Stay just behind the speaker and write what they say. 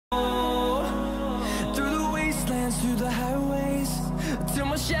through the highways, till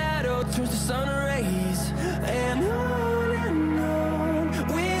my shadow turns to sun rays. And on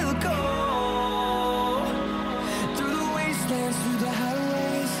we'll go, through the wastelands, through the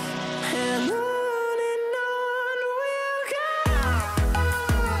highways. And on we'll go.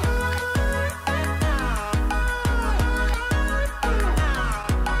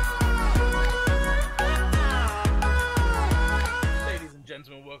 Ladies and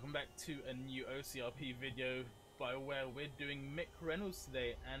gentlemen, welcome back to a new OCRP video. By where we're doing Mick Reynolds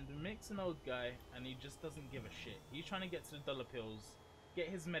today, and Mick's an old guy and he just doesn't give a shit. He's trying to get to the dollar pills, get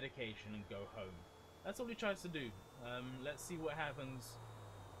his medication and go home. That's all he tries to do. Let's see what happens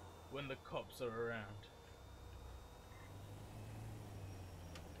when the cops are around.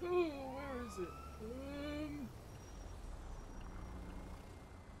 Oh, where is it?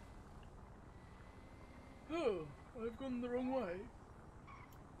 Oh, I've gone the wrong way.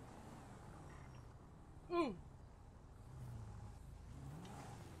 Oh.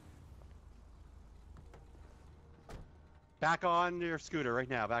 Back on your scooter right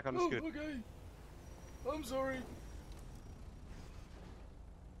now. Back on the scooter. Okay. I'm sorry.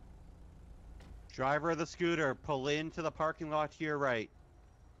 Driver of the scooter, pull into the parking lot to your right.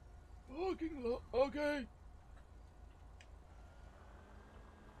 Parking lot. Okay.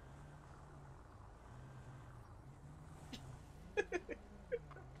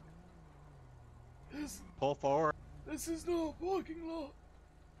 Pull forward. This is not a parking lot.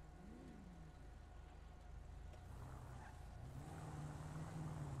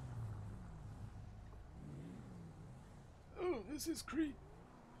 Oh, this is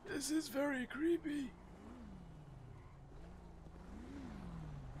This is very creepy.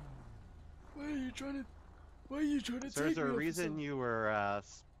 Where are you trying to take me? Sir, is there a reason you were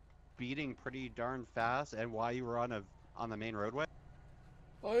speeding pretty darn fast, and why you were on the main roadway?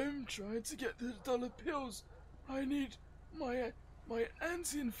 I'm trying to get the dollar pills. I need my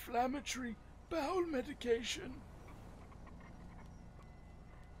anti-inflammatory bowel medication.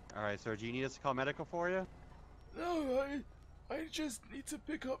 All right, sir. Do you need us to call medical for you? No, I just need to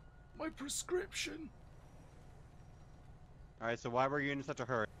pick up my prescription. All right. So why were you in such a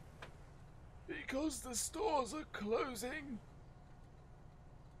hurry? Because the stores are closing.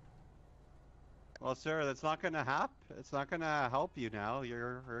 Well, sir, that's not gonna happen. It's not gonna help you now.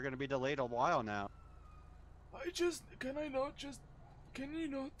 You're gonna be delayed a while now. Can you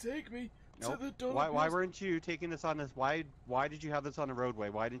not take me Nope. to the dollar Why weren't you taking this on this? Why did you have this on the roadway?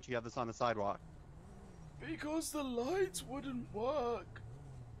 Why didn't you have this on the sidewalk? Because the lights wouldn't work.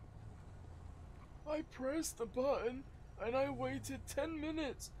 I pressed the button and I waited 10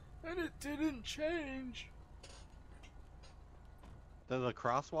 minutes and it didn't change. The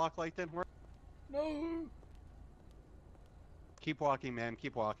crosswalk light didn't work? No. Keep walking, ma'am.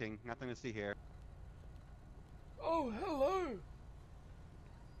 Keep walking. Nothing to see here. Oh, hello.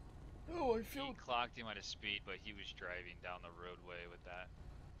 Oh, I feel... He clocked him at a speed, but he was driving down the roadway with that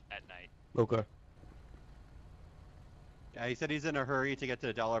at night. Okay. Yeah, he said he's in a hurry to get to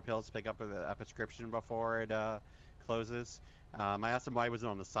the dollar pills to pick up a prescription before it closes. I asked him why he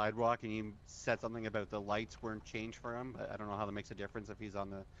wasn't on the sidewalk, and he said something about the lights weren't changed for him. But I don't know how that makes a difference if he's on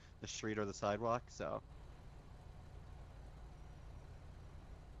the street or the sidewalk, so...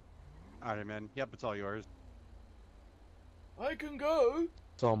 Alright, man. Yep, it's all yours. I can go.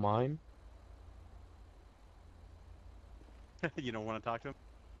 It's all mine. You don't want to talk to him?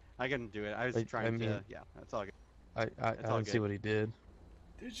 I can do it. I was trying to... Yeah, that's all good. I didn't see what he did.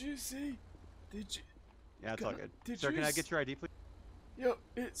 Did you see? Did you? Yeah, it's all good. Sir, can I get your ID, please? Yep,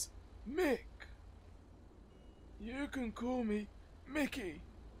 it's Mick. You can call me Mickey.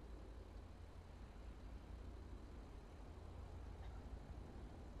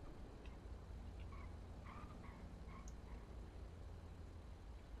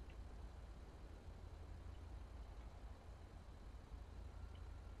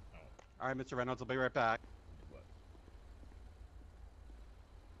 Alright, Mr. Reynolds, I'll be right back.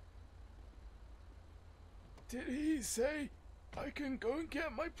 Did he say I can go and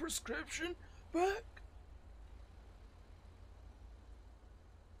get my prescription back?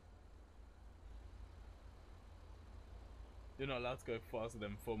 You're not allowed to go faster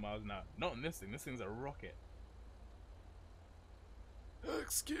than 4 miles an hour. Not on this thing. This thing's a rocket.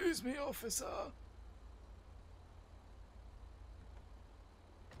 Excuse me, officer.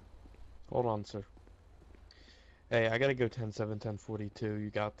 Hold on, sir. Hey, I gotta go 10-7, 10-42. You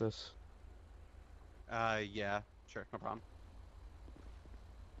got this? Yeah, sure, no problem.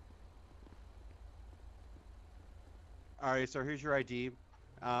 Alright, so here's your ID.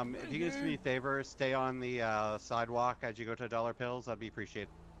 If you can just do me a favor, stay on the sidewalk as you go to Dollar Pills, that'd be appreciated.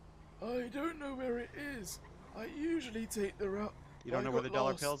 I don't know where it is. I usually take the route. You don't I know where got the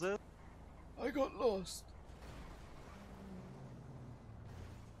dollar lost. pills is? I got lost.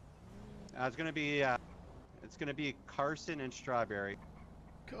 It's gonna be Carson and Strawberry.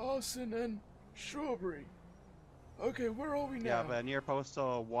 Carson and Strawberry. Okay, where are we now? Yeah, but near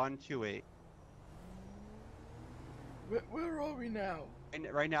postal 128. Where are we now?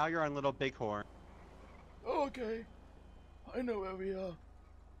 And right now you're on Little Bighorn. Oh, okay. I know where we are.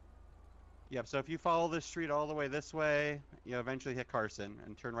 Yep, so if you follow this street all the way this way, you eventually hit Carson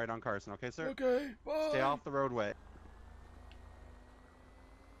and turn right on Carson, okay, sir? Okay, bye. Stay off the roadway.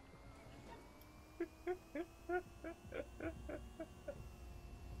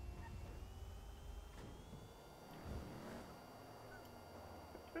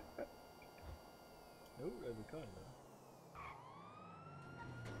 Oh, there's a car there.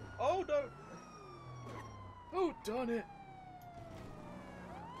 Oh, no! Oh, darn it.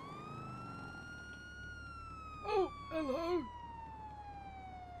 Oh, hello.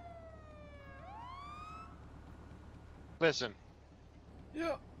 Listen,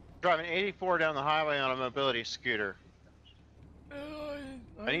 Yeah. driving 84 down the highway on a mobility scooter.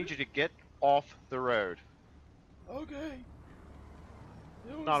 I need you to get off the road. Okay.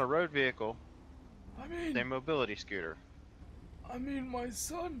 It's not a road vehicle, I it's a mean, mobility scooter. my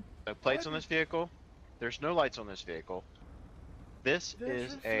son. No plates on this vehicle. There's no lights on this vehicle. This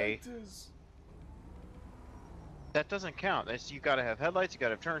There's is a... reflectors. That doesn't count. You gotta have headlights, you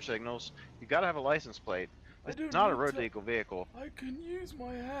gotta have turn signals, you gotta have a license plate. I It's don't not a need road to- vehicle. I can use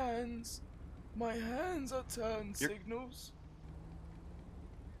my hands. My hands are turn You're- signals.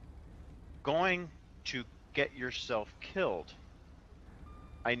 Going to get yourself killed.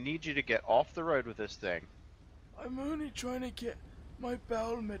 I need you to get off the road with this thing. I'm only trying to get my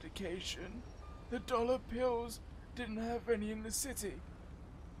bowel medication. The dollar pills didn't have any in the city.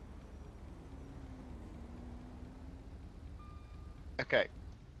 Okay.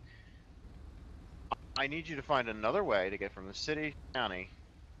 I need you to find another way to get from the city to county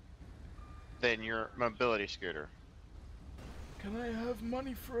than your mobility scooter. Can I have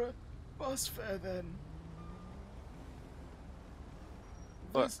money for a bus fare then?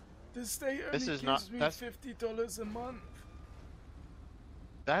 Look, the state only this is gives not- me that's- $50 a month.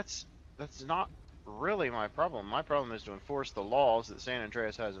 That's not really my problem. My problem is to enforce the laws that San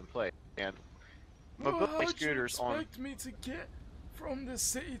Andreas has in place. And Well, mobility how'd scooters you on... expect me to get from the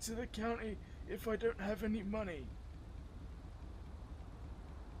city to the county if I don't have any money?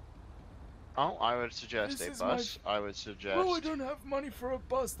 Oh, I would suggest This a is my- bus. I would suggest... Well, I don't have money for a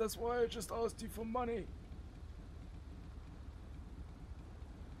bus. That's why I just asked you for money.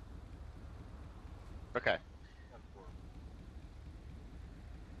 Okay.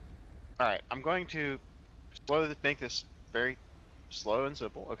 Alright, I'm going to make this very slow and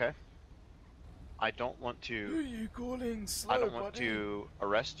simple, okay? I don't want Who to... are you calling slow, I don't want buddy? to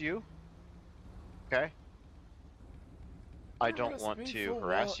arrest you. Okay? I don't Arrest want me to for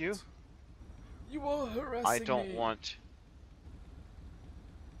harass you. what? You are harassing I don't me. want...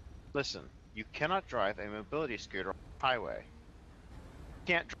 Listen, you cannot drive a mobility scooter on the highway.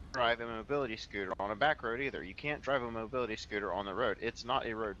 You can't drive a mobility scooter on a back road either. You can't drive a mobility scooter on the road. It's not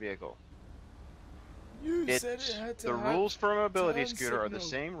a road vehicle. You said it had to The have rules for a mobility turn scooter are the signal.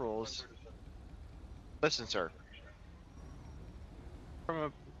 same rules. Listen, sir.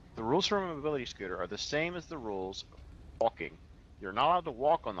 The rules for a mobility scooter are the same as the rules of walking. You're not allowed to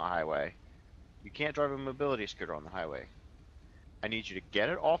walk on the highway. You can't drive a mobility scooter on the highway. I need you to get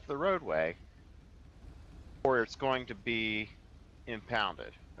it off the roadway, or it's going to be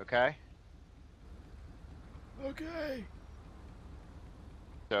impounded, okay? Okay.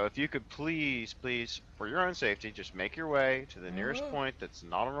 So if you could please, for your own safety, just make your way to the nearest point that's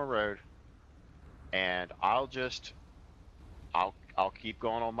not on a road, and I'll keep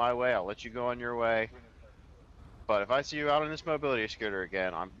going on my way. I'll let you go on your way. But if I see you out on this mobility scooter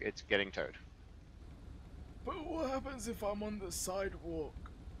again, it's getting towed. But what happens if I'm on the sidewalk?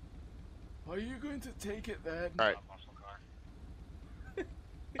 Are you going to take it then? Alright.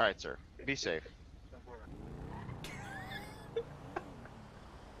 Alright, sir. Be safe.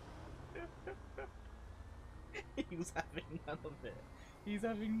 He's having none of it. He's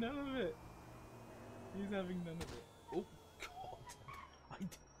having none of it. He's having none of it. Oh, God.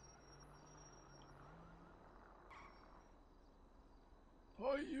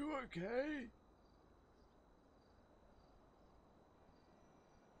 Are you okay?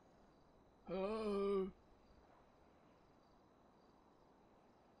 Hello?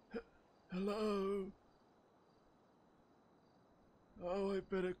 Hello? Oh, I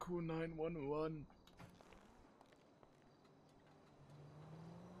better call 911.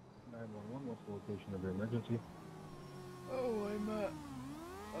 911. 911, what's the location of your emergency? Oh, I'm at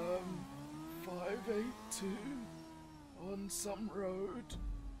 582 on some road,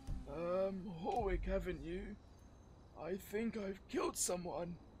 Horwick Avenue. I think I've killed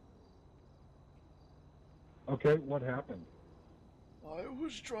someone. Okay, what happened? I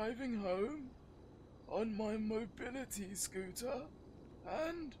was driving home on my mobility scooter,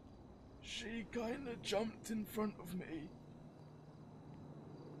 and she kinda jumped in front of me.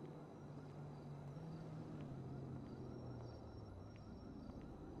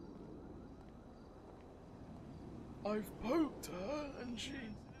 I've poked her and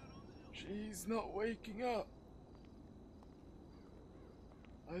she's not waking up.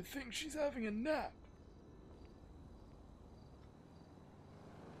 I think she's having a nap.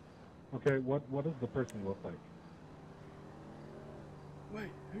 Okay, what does the person look like? Wait,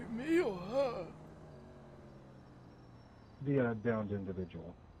 who, me or her? The downed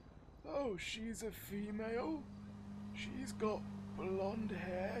individual. Oh, she's a female. She's got blonde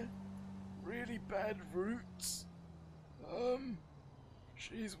hair, really bad roots.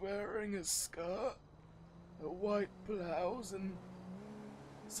 She's wearing a skirt, a white blouse, and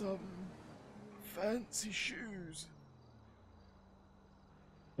some fancy shoes.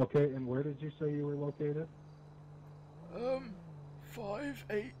 Okay, and where did you say you were located?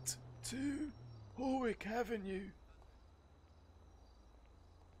 582 Horwick Avenue.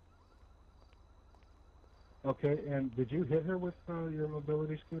 Okay, and did you hit her with your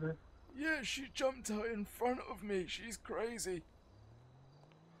mobility scooter? Yeah, she jumped out in front of me. She's crazy.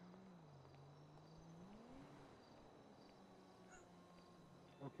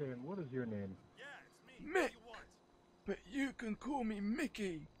 Okay, and what is your name? Yeah, it's me. Mick. What do you want? But you can call me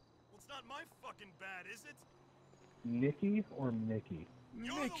Mickey. Well, it's not my fucking bad, is it? Nikki or Mickey?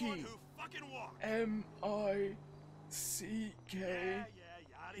 You're the one Mickey. who fucking walked. M-I-C-K-E-Y.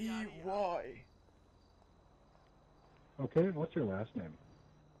 Okay, and what's your last name?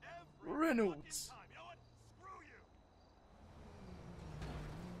 Every Reynolds. fucking time. You know what? Screw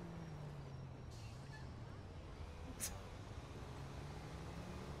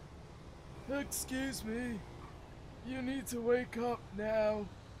you. Excuse me. You need to wake up now.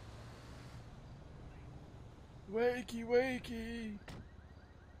 Wakey, wakey.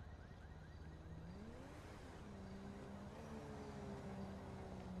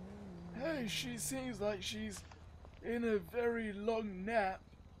 Hey, she seems like she's in a very long nap.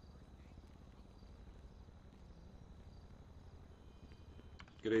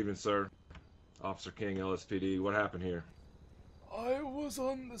 Good evening, sir. Officer King, LSPD. What happened here? I was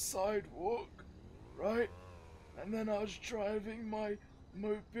on the sidewalk, right? And then I was driving my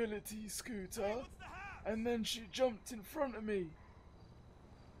mobility scooter, and then she jumped in front of me.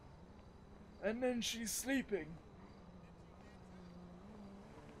 And then she's sleeping.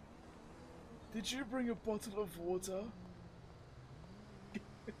 Did you bring a bottle of water?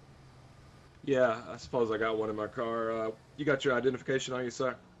 Yeah, I suppose I got one in my car. You got your identification on you,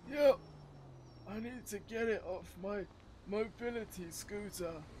 sir? Yep. I need to get it off my mobility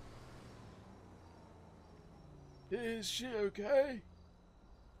scooter. Is she okay?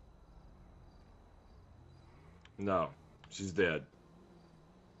 No, she's dead.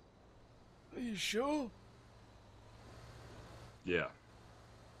 Are you sure? Yeah.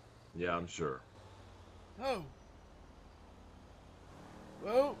 Yeah, I'm sure. Oh.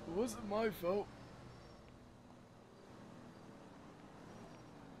 Well, it wasn't my fault.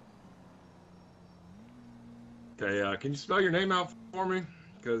 Okay, can you spell your name out for me?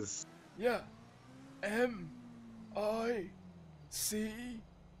 Because... Yeah. M-I-C-K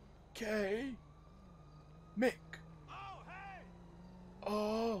Mick. Oh, hey!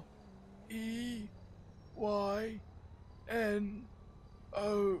 R-E-Y-N-O-L-D-S.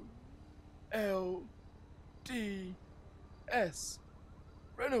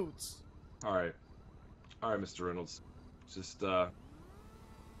 Reynolds. Alright. Alright, Mr. Reynolds. Just, don't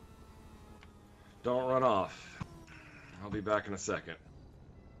run off. I'll be back in a second.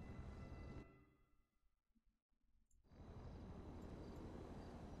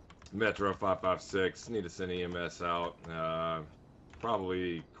 Metro 556. Need to send EMS out.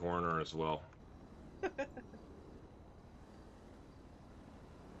 Probably coroner as well.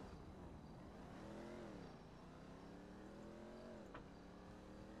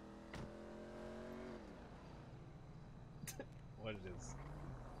 What it is?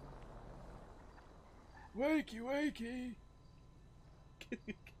 Wakey, wakey.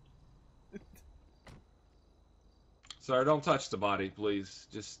 Sir, don't touch the body, please.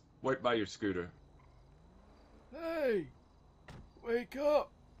 Just wait by your scooter. Hey, wake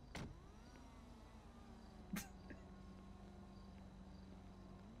up.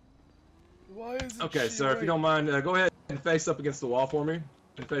 Why isn't Okay, she sir, if you awake? don't mind, go ahead and face up against the wall for me.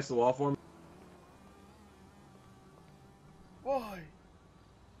 And face the wall for me. Why?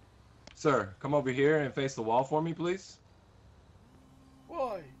 Sir, come over here and face the wall for me, please.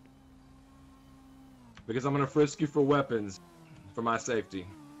 Why? Because I'm gonna frisk you for weapons, for my safety.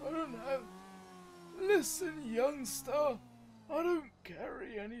 I don't have... Listen, youngster. I don't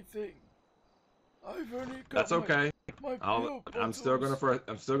carry anything. I've only got That's okay. my pill I'm still bottles.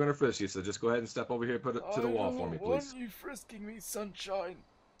 gonna frisk you. So just go ahead and step over here, put it to the wall for me, I don't please. want you frisking me, sunshine.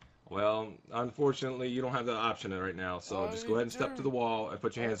 Well, unfortunately, you don't have that option right now. So just go ahead and step to the wall and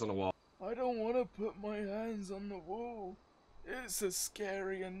put your hands on the wall. I don't want to put my hands on the wall. It's a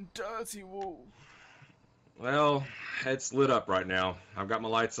scary and dirty wall. Well, it's lit up right now. I've got my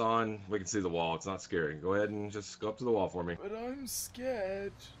lights on. We can see the wall. It's not scary. Go ahead and just go up to the wall for me. But I'm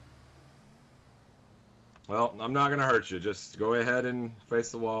scared. Well, I'm not gonna hurt you. Just go ahead and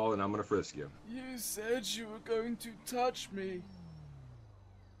face the wall, and I'm gonna frisk you. You said you were going to touch me.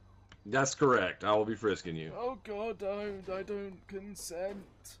 That's correct. I will be frisking you. Oh God, I don't consent.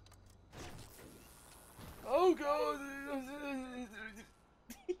 Oh God!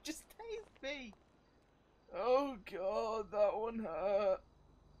 He just tased me. Oh God, that one hurt.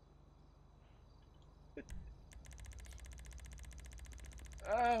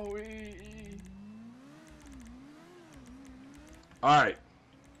 Owie. Alright.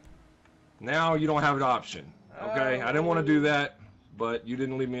 Now you don't have an option. Okay? I didn't want to do that, but you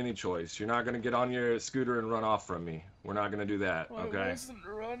didn't leave me any choice. You're not going to get on your scooter and run off from me. We're not going to do that. Okay? I wasn't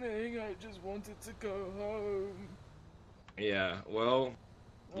running, I just wanted to go home. Yeah, well,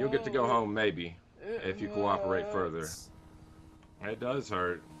 you'll get to go home maybe, if you cooperate further. hurts. It does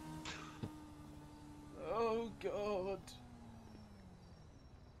hurt. Oh God.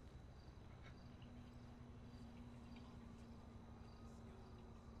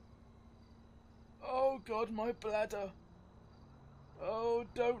 Oh God, my bladder. Oh,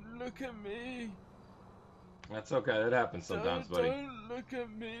 don't look at me. That's okay. That happens sometimes, buddy. Don't look at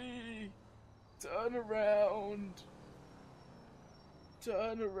me. Turn around.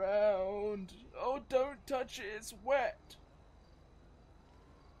 Turn around. Oh, don't touch it. It's wet.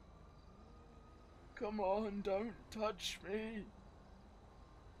 Come on, don't touch me.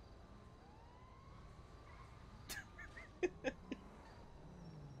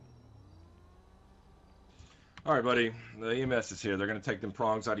 All right, buddy. The EMS is here. They're gonna take them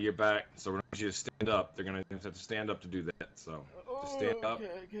prongs out of your back, so we're gonna need you to stand up. They're gonna have to stand up to do that. So just stand up. Okay,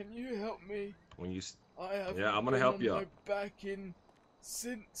 can you help me? When you, I have yeah, I'm gonna help on you my up. back in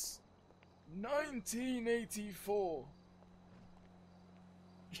since 1984.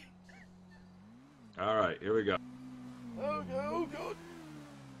 All right, here we go. Oh God! Oh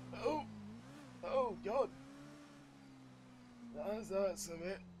God! Oh God! That's a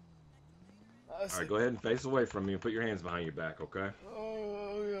bit. All right, go ahead and face away from me and put your hands behind your back, okay?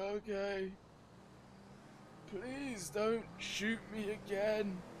 Oh, okay. Please don't shoot me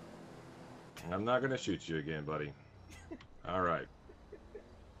again. I'm not gonna shoot you again, buddy. All right.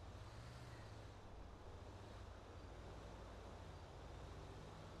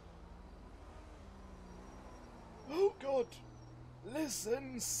 Oh God!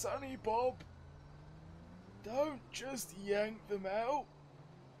 Listen, Sonny Bob. Don't just yank them out.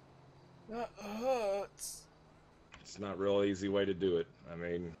 That hurts. It's not a real easy way to do it. I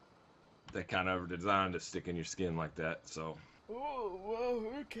mean, they kind of are designed to stick in your skin like that, so. Oh, well,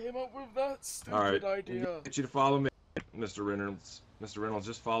 who came up with that stupid All right, idea? I'll get you to follow me, Mr. Reynolds. Mr. Reynolds,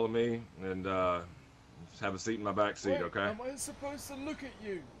 just follow me and just have a seat in my back seat, Wait, okay? am I supposed to look at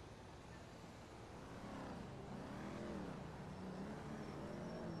you?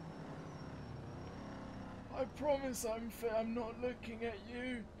 I promise I'm not looking at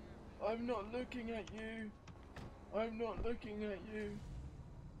you. I'm not looking at you. I'm not looking at you.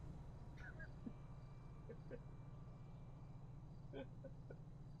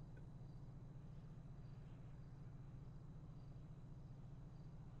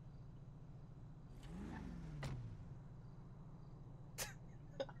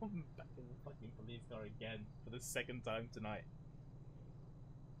 I'm back in the fucking police car again for the second time tonight.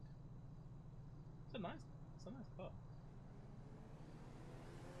 It's a nice car.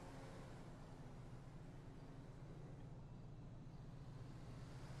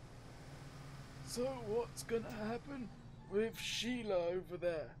 So what's gonna happen with Sheila over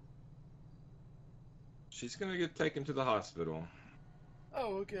there? She's gonna get taken to the hospital.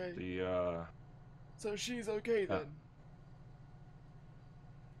 Oh, okay. The, So she's okay then?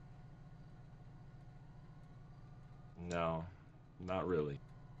 No, not really.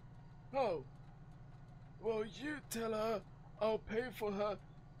 Oh. Well, you tell her I'll pay for her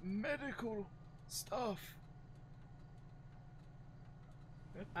medical stuff.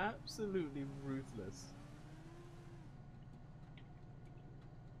 Absolutely ruthless.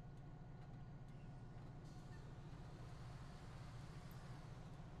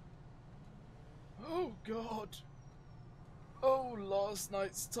 Oh God. Oh, last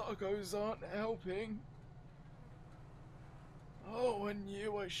night's tacos aren't helping. Oh, I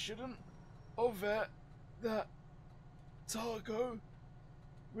knew I shouldn't have ate that taco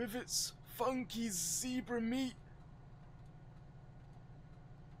with its funky zebra meat.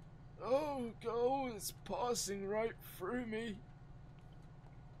 Oh God, it's passing right through me.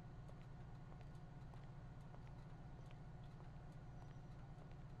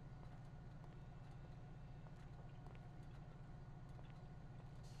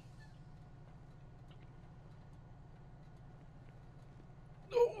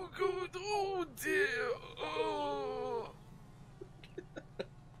 Oh God, oh dear, oh.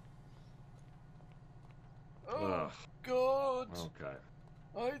 Oh Ugh. God. Okay.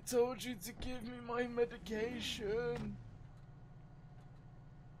 I told you to give me my medication.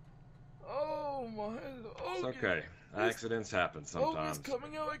 Oh my, oh. It's okay. Accidents happen Oh, sometimes. it's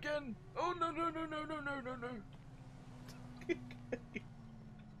coming out again. Oh no no no no no no no no.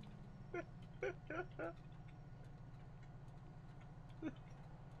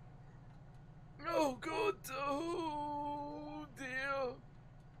 Oh God, oh dear.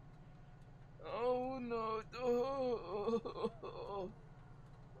 Oh no,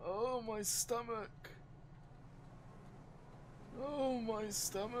 oh my stomach. Oh my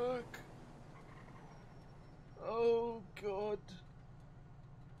stomach. Oh God.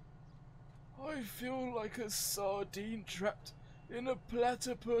 I feel like a sardine trapped in a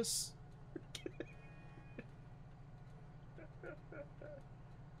platypus.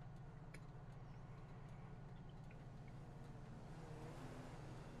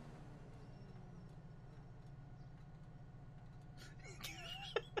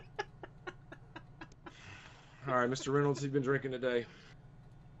 All right, Mr. Reynolds, you've been drinking today.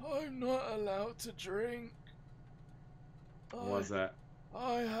 I'm not allowed to drink. Why's that?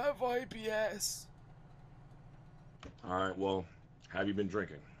 I have IBS. All right, well, have you been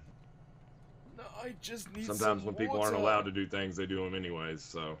drinking? No, I just need Sometimes some when people aren't water. allowed to do things, they do them anyways,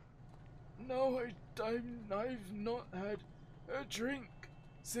 so. No, I've not had a drink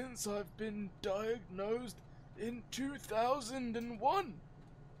since I've been diagnosed in 2001.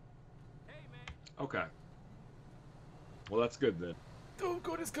 Okay. Well, that's good then. Oh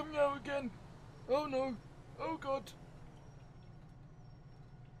God, it's coming out again. Oh no. Oh God.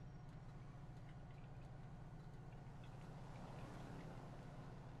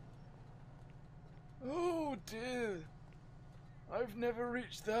 Oh dear. I've never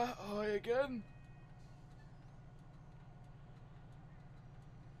reached that high again.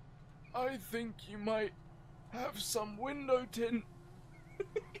 I think you might have some window tint.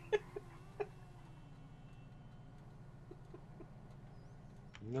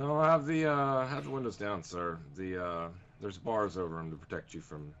 No, have the windows down, sir. There's bars over them to protect you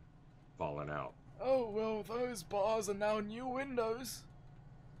from falling out. Oh well, those bars are now new windows.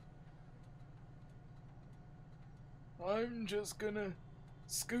 I'm just gonna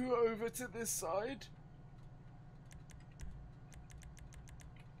scoot over to this side.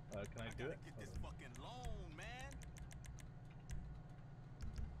 Can I do it? Get this fucking loan, man.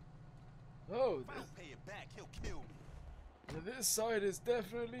 Oh, If I don't pay it back, he'll kill me. this side is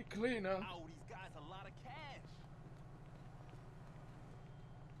definitely cleaner. I owe these guys a lot of cash.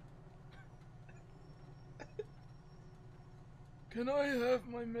 Can I have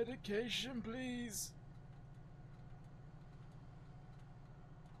my medication, please?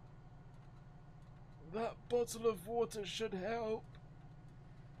 That bottle of water should help.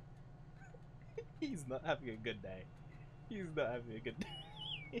 He's not having a good day. He's not having a good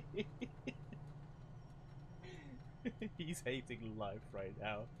day. He's hating life right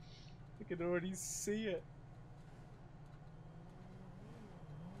now. I can already see it.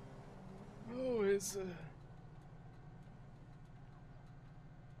 Oh, it's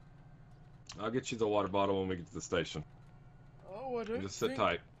I'll get you the water bottle when we get to the station. Oh, I don't Just sit think,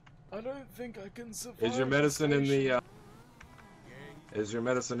 tight. I don't think I can survive. Is your medicine in station. the? Is your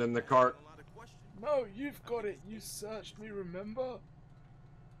medicine in the cart? No, you've got it. You searched me, remember?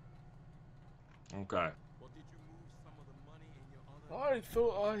 Okay. Well, did you move some of the money in your other... I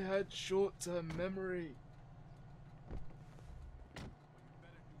thought I had short-term memory.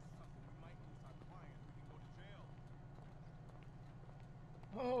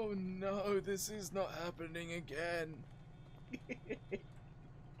 Oh no, this is not happening again.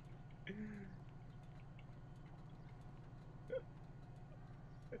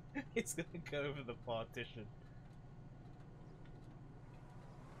 It's gonna go over the partition.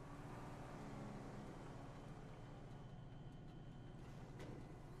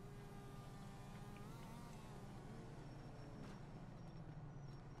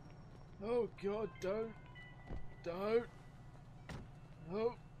 Oh God, don't.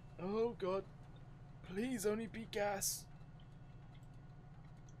 Oh, oh God. Please only be gas.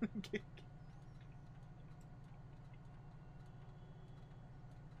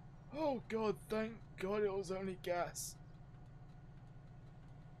 Oh God, thank God it was only gas.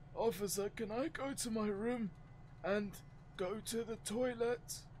 Officer, can I go to my room and go to the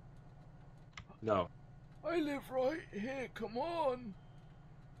toilet? No. I live right here, come on.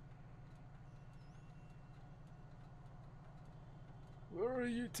 Where are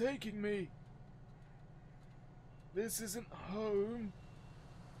you taking me? This isn't home.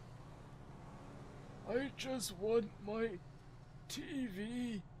 I just want my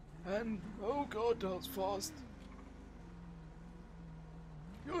TV and... oh God, that was fast.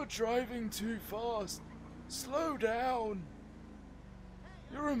 You're driving too fast. Slow down.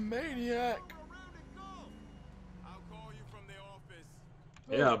 You're a maniac. I'll call you from the office.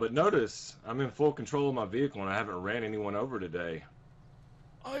 Yeah, but notice, I'm in full control of my vehicle and I haven't ran anyone over today.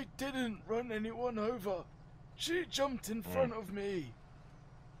 I didn't run anyone over. She jumped in front of me.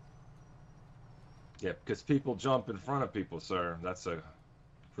 Yeah, because people jump in front of people, sir. That's a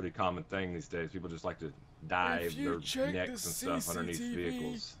pretty common thing these days. People just like to dive If you their check necks the and stuff underneath CCTV,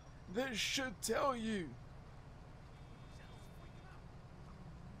 vehicles. this should tell you.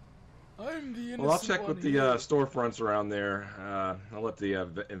 I'm the innocent Well, I'll check one with the here. storefronts around there. I'll let the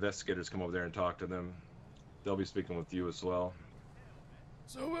investigators come over there and talk to them. They'll be speaking with you as well.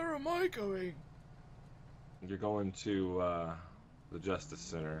 So where am I going? You're going to the Justice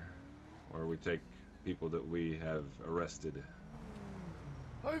Center, where we take people that we have arrested.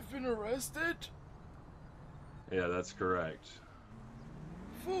 I've been arrested? Yeah, that's correct.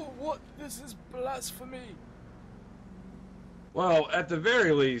 For what? This is blasphemy. Well, at the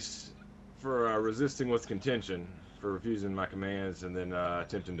very least, for resisting with contention, for refusing my commands and then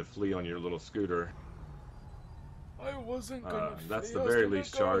attempting to flee on your little scooter. I wasn't gonna That's flee, the I was very gonna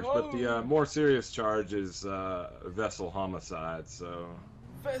least go charge, but the home. more serious charge is vessel homicide, so...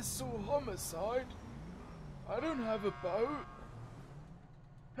 Vessel homicide? I don't have a boat.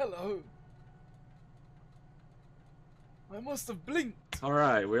 Hello. I must have blinked.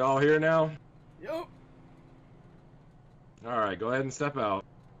 Alright, we all here now? Yup. Alright, go ahead and step out.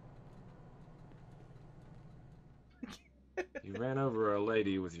 You ran over a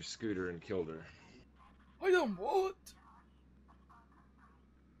lady with your scooter and killed her. I done what?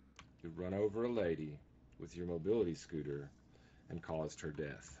 You run over a lady with your mobility scooter and caused her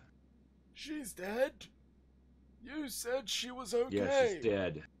death. She's dead? You said she was okay. Yeah, she's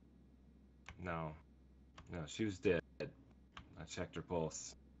dead. No. No, she was dead. I checked her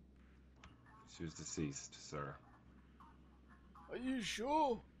pulse. She was deceased, sir. Are you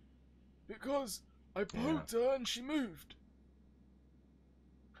sure? Because I poked her and she moved.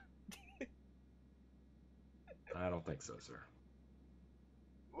 I don't think so, sir.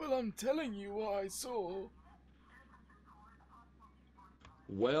 Well, I'm telling you what I saw.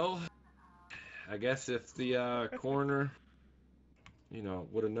 Well, I guess if the coroner, you know,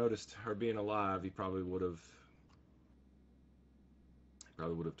 would have noticed her being alive, he probably would have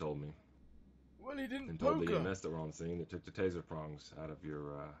told me. Well, he didn't And told poke the her. EMS that were on scene that took the taser prongs out of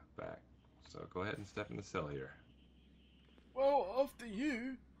your back. So go ahead and step in the cell here. Well, after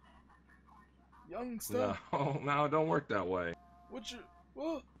you, youngster. No, it don't work that way. What?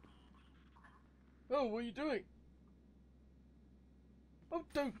 Oh, what are you doing? Oh,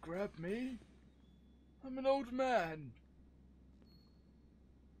 don't grab me. I'm an old man.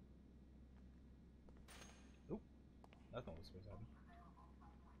 Oh, that's not what's supposed to happen.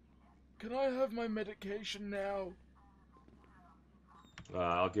 Can I have my medication now?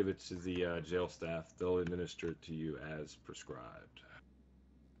 I'll give it to the jail staff. They'll administer it to you as prescribed.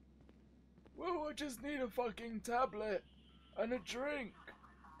 Well, I just need a fucking tablet and a drink.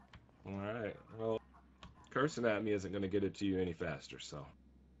 Alright, well, cursing at me isn't going to get it to you any faster, so...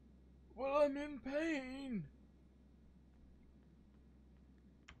 Well, I'm in pain.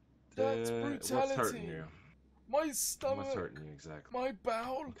 That's brutality. What's hurting you? My stomach. What's hurting you exactly? My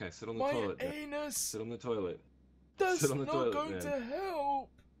bowel. Okay, sit on the my toilet. then. anus. Sit on the toilet. That's Sit on the not toilet, going then. to help.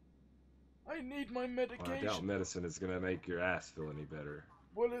 I need my Well, medication. I doubt medicine is going to make your ass feel any better.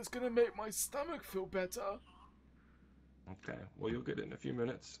 Well, it's gonna make my stomach feel better. Okay, well, you'll get it in a few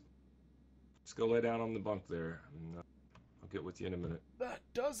minutes. Just go lay down on the bunk there, and I'll get with you in a minute. That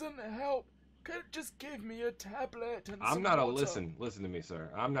doesn't help. Just give me a tablet and I'm some not a water. Listen to me, sir.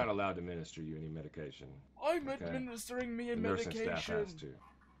 I'm not allowed to administer you any medication. I'm Okay. administering me a The nursing medication. staff has to.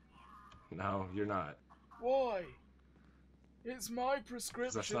 No, you're not. Why? It's my 'Cause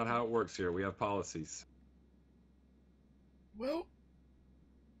prescription. that's not how it works here. We have policies. Well,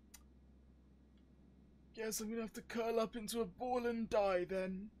 guess I'm gonna have to curl up into a ball and die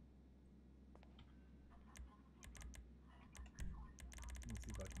then. Let's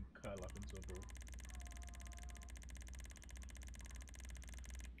see if I can curl up into a ball.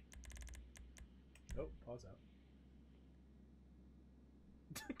 Oh, pause out.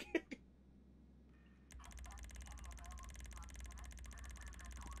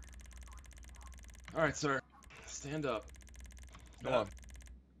 All right, sir. Stand up. Go No. on.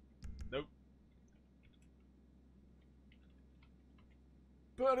 Nope.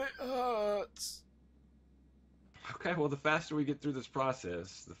 But it hurts. Okay, well, the faster we get through this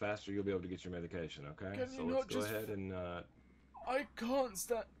process, the faster you'll be able to get your medication, okay? Can So you let's not go just- ahead and, I can't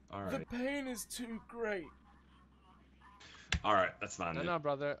stand. all The right. pain is too great. All right, that's fine. No, then. no,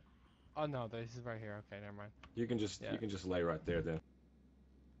 brother. Oh no, this is right here. Okay, never mind. You can just lay right there then.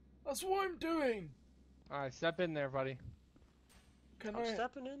 That's what I'm doing. All right, step in there, buddy. Can I'm I?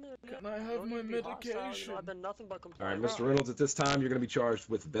 stepping in there. Can I have Don't my even be hostile, you know, medication? I've been nothing but All right, complaining. Mr. Reynolds, at this time, you're going to be charged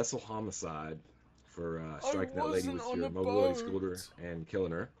with vessel homicide for striking that lady wasn't with on your a mobility boat. scooter and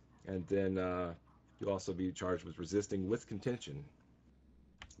killing her. And then you'll also be charged with resisting with contention,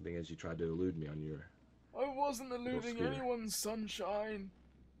 being as you tried to elude me on your... I wasn't eluding scooter. anyone's sunshine.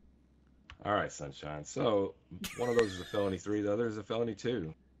 All right, Sunshine. So one of those is a felony 3, the other is a felony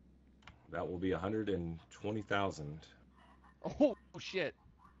 2. That will be 120,000. Oh shit.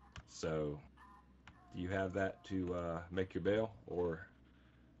 So, do you have that to make your bail, or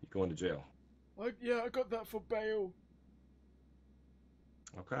you going to jail? Yeah, I got that for bail.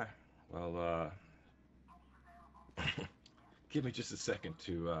 Okay. Well, give me just a second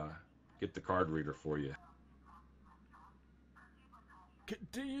to get the card reader for you.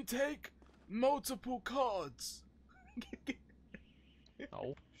 Do you take multiple cards?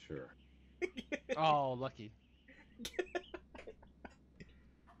 Oh. Sure. Oh, lucky.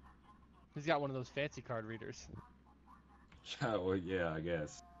 He's got one of those fancy card readers. Well, yeah, I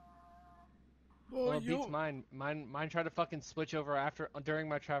guess. Boy, Well, it beats mine. Mine tried to fucking switch over during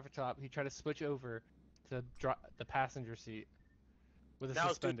my traffic stop. He tried to switch over to the passenger seat with a Now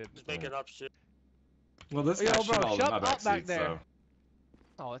suspended. dude's making up shit. Well, this Yo, got bro, shit all in shut my up back back seat, there. so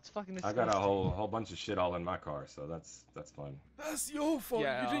Oh, it's fucking I disgusting. got a whole bunch of shit all in my car, so that's fun. That's your fault.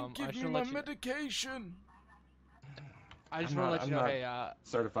 Yeah, you I didn't give me should've my let you- medication. I just I'm want not- to let you I'm know, not hey,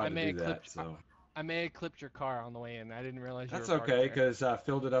 certified I to may do have that, clipped. so I may have clipped your car on the way in. I didn't realize you that's were parked okay, there. because I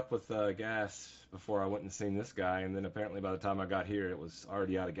filled it up with gas before I went and seen this guy, and then apparently by the time I got here, it was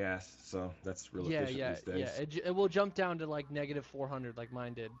already out of gas. So that's real efficient these days. Yeah. It will jump down to like -400, like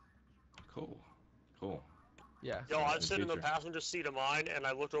mine did. Cool. Yeah. Yo, I was sitting in the future. passenger seat of mine, and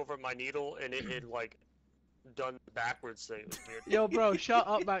I looked over at my needle, and it had like done the backwards thing. It was weird. Yo, bro, shut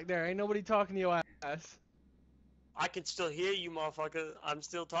up back there. Ain't nobody talking to your ass. I can still hear you, motherfucker. I'm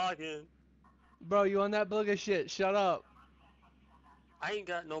still talking. Bro, you on that booger shit? Shut up. I ain't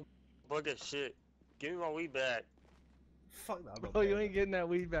got no bugger shit. Give me my weed back. Fuck that. I'm not Bro, you paying ain't getting that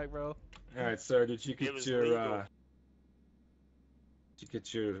weed back, bro. All right, sir. Did you It get was your legal. did you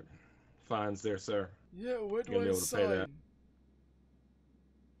get your fines there, sir? Yeah, where do You're gonna I be able to pay that. sign?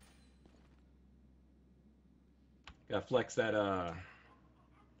 Gotta flex that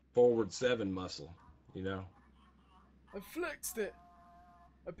forward 7 muscle, you know. I flexed it.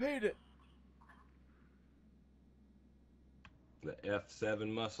 I paid it. The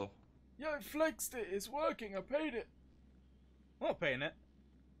F7 muscle. Yeah, I flexed it. It's working. I paid it. I'm not paying it.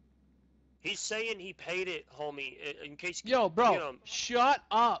 He's saying he paid it, homie, in case you Yo, bro, get him. shut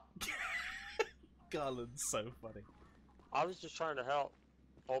up. Garland's so funny. I was just trying to help.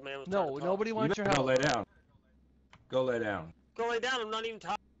 Old man was No, trying to nobody You wants your better go help. lay down. Go lay down. Go lay down. I'm not even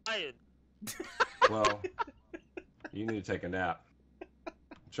tired. Well, you need to take a nap. I'm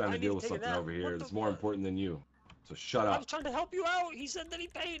trying I to need deal to with take a something nap. over here What that's the more fuck? important than you. So shut I up. was trying to help you out. He said that he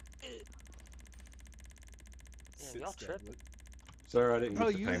paid it. Damn, Sits y'all there, tripping. look. Sir, I didn't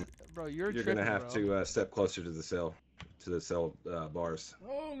Bro, get the payment. you're You're tripping, gonna have bro. to step closer to the cell, bars.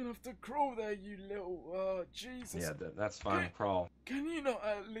 Oh, I'm gonna have to crawl there, you little. Jesus. Yeah, that's fine. Crawl. Can you not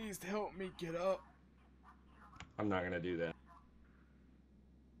at least help me get up? I'm not gonna do that.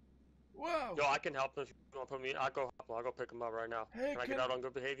 Wow. Yo, I can help if you want to put me. I'll go pick him up right now. Hey, Can I get out on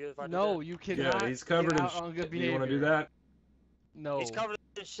good behavior if I do No, that? you cannot. Yeah, he's covered get in out on good shit. Do you want to do behavior. that? No. He's covered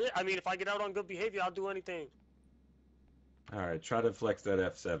in shit. I mean, if I get out on good behavior, I'll do anything. Alright, try to flex that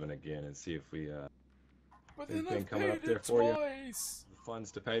F7 again and see if we, But then anything I've coming paid up there it for you? twice.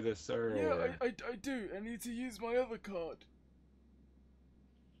 Funds to pay this, sir? Yeah, or... I do. I need to use my other card.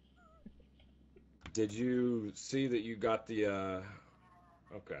 Did you see that you got the, okay.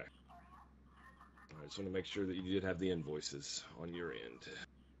 I just want to make sure that you did have the invoices on your end.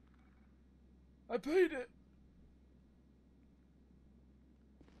 I paid it.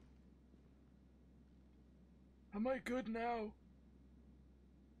 Am I good now?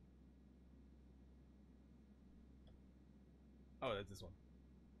 Oh, that's this one.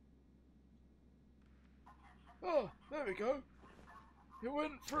 Oh, there we go. It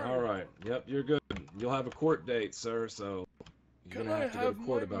went through. Alright, yep, you're good. You'll have a court date, sir, so you're Can gonna I have to go to have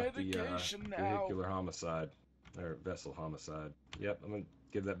court my about the medication now? vehicular homicide, or vessel homicide. Yep, I'm gonna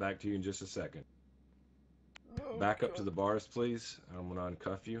give that back to you in just a second. Oh, Back up God. to the bars, please. I'm gonna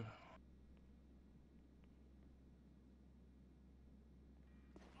uncuff you.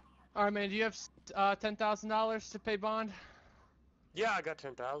 All right, man. Do you have $10,000 to pay bond? Yeah, I got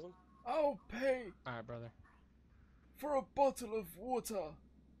 10,000. I'll pay All right, brother. for a bottle of water.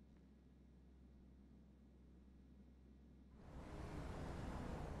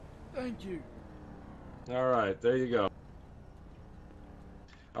 Thank you. Alright, there you go.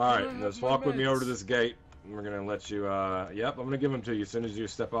 Can Alright, I have let's my walk with me over to meds? this gate. We're gonna let you, yep, I'm gonna give them to you as soon as you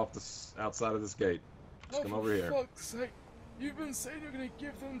step off this outside of this gate. Just Oh, come for over here. fuck's sake. You've been saying you're gonna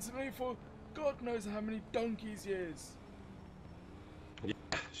give them to me for God knows how many donkey's years. Yeah,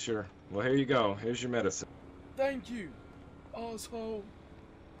 sure. Well, here you go. Here's your medicine. Thank you, asshole.